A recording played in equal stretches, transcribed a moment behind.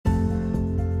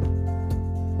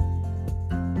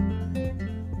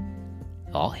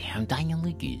I'm Daniel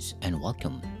Lucas, and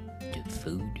welcome to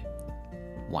Food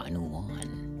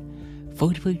 101.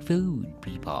 Food,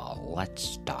 people.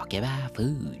 Let's talk about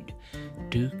food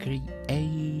to create a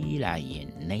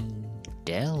unique,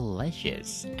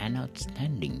 delicious, and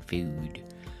outstanding food.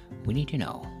 We need to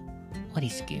know what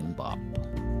is gimbap.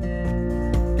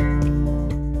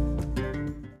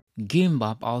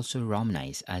 Gimbap, also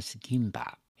romanized as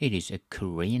gimbap. It is a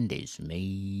Korean dish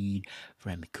made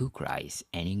from cooked rice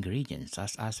and ingredients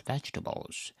such as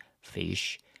vegetables,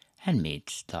 fish, and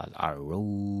meats that are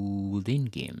rolled in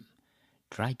gim,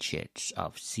 dried sheets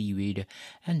of seaweed,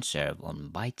 and served on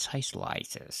bite-sized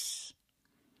slices.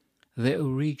 The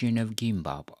origin of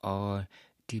gimbap are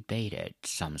debated.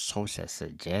 Some sources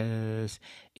suggest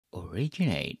it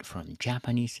originated from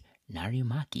Japanese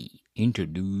narimaki,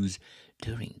 introduced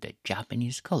during the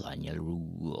Japanese colonial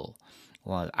rule,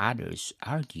 while others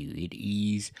argue it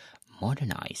is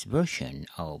modernized version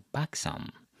of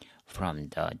baksam from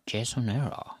the Joseon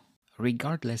era.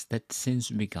 Regardless, that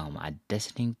since become a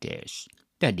distinct dish,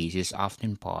 the dish is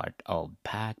often part of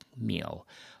pack meal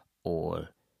or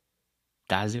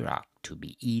dazirak to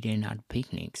be eaten at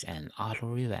picnics and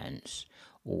other events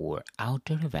or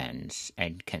outdoor events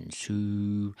and can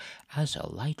serve as a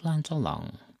light lunch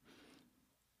along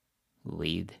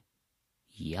with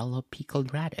yellow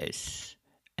pickled radish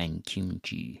and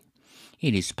kimchi.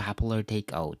 It is popular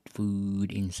takeout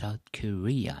food in South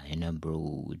Korea and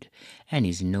abroad and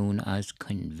is known as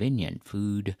convenient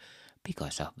food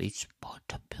because of its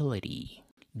portability.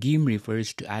 Gim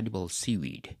refers to edible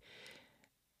seaweed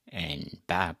and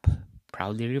bap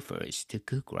proudly refers to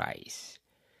cooked rice.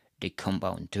 The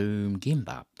compound term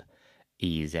gimbap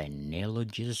is a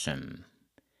neologism.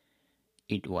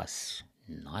 It was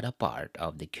not a part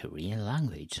of the Korean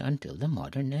language until the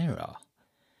modern era.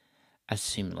 A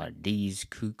similar dish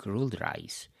cooked rolled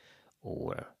rice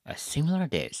or a similar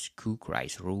dish cooked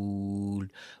rice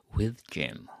rolled with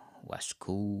jam was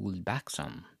called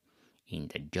baksam in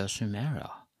the Joseon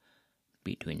era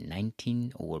between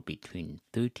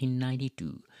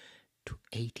 1392 to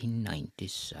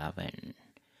 1897.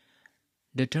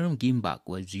 The term gimbap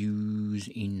was used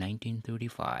in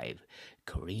 1935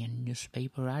 Korean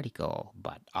newspaper article,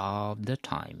 but of the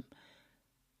time,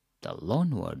 the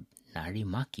loanword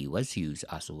narimaki was used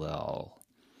as well.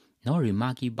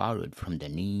 Norimaki, borrowed from the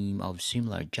name of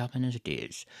similar Japanese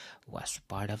dish, was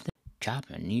part of the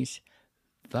Japanese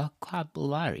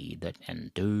vocabulary that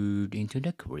entered into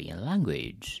the Korean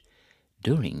language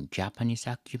during Japanese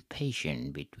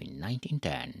occupation between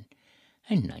 1910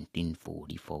 and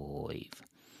 1945.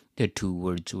 The two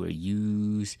words were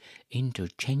used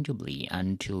interchangeably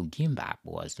until gimbap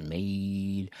was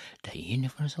made the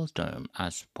universal term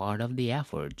as part of the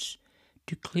efforts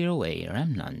to clear away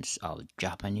remnants of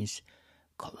Japanese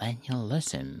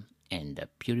colonialism and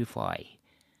purify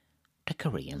the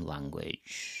Korean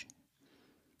language.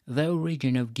 The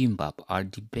origin of gimbap are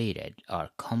debated. Our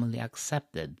commonly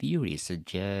accepted theory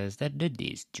suggests that the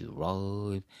dish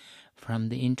derived from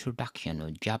the introduction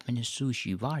of Japanese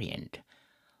sushi variant,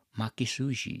 maki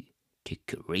sushi, to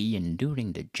Korean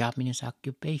during the Japanese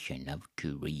occupation of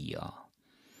Korea.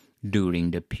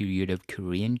 During the period of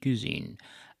Korean cuisine,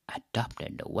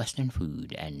 adopted the Western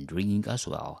food and drink as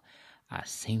well as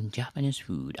same Japanese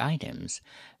food items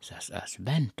such as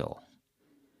bento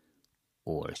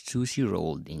or sushi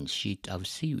rolled in sheets of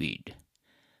seaweed.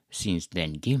 Since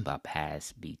then, gimbap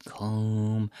has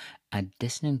become a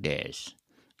distinct dish,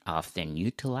 often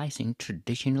utilizing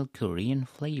traditional Korean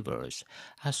flavors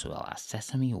as well as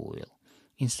sesame oil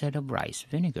instead of rice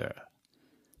vinegar.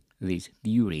 This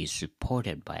theory is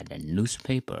supported by the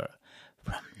newspaper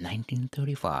from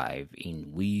 1935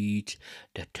 in which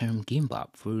the term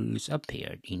gimbap first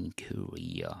appeared in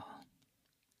Korea.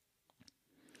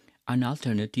 An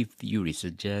alternative theory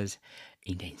suggests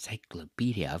in the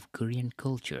Encyclopedia of Korean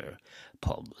Culture,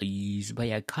 published by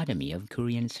Academy of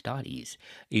Korean Studies,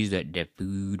 is that the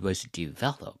food was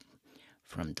developed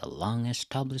from the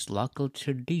long-established local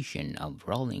tradition of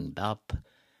rolling bap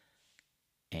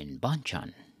and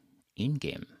banchan in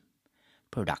gim.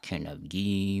 Production of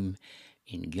gim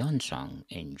in Gyeongsang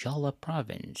and Jeolla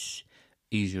province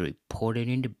is reported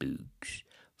in the books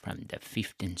from the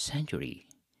 15th century,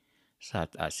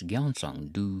 such as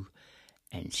Gyeongsang-do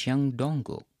and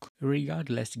Sangdong-guk.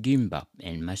 Regardless, gimbap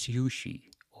and masushi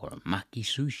or maki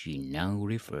sushi now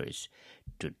refers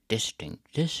to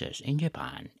distinct dishes in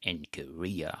Japan and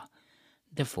Korea,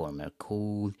 the former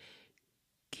called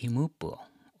kimupo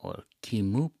or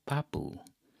kimupapu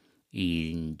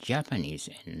in Japanese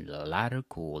and the latter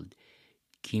called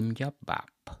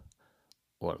kimjapbap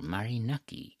or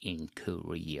marinaki in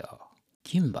Korea.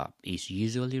 Kimbap is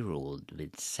usually rolled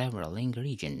with several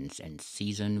ingredients and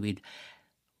seasoned with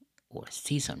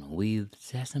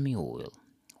sesame oil,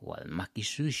 while maki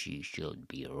sushi should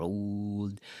be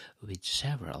rolled with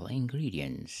several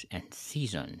ingredients and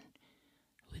seasoned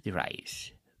with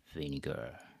rice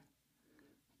vinegar.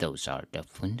 Those are the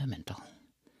fundamental,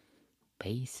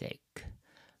 basic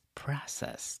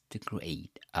process to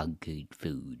create a good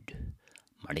food.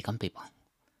 Maricam people,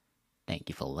 thank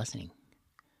you for listening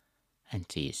and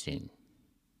see you soon.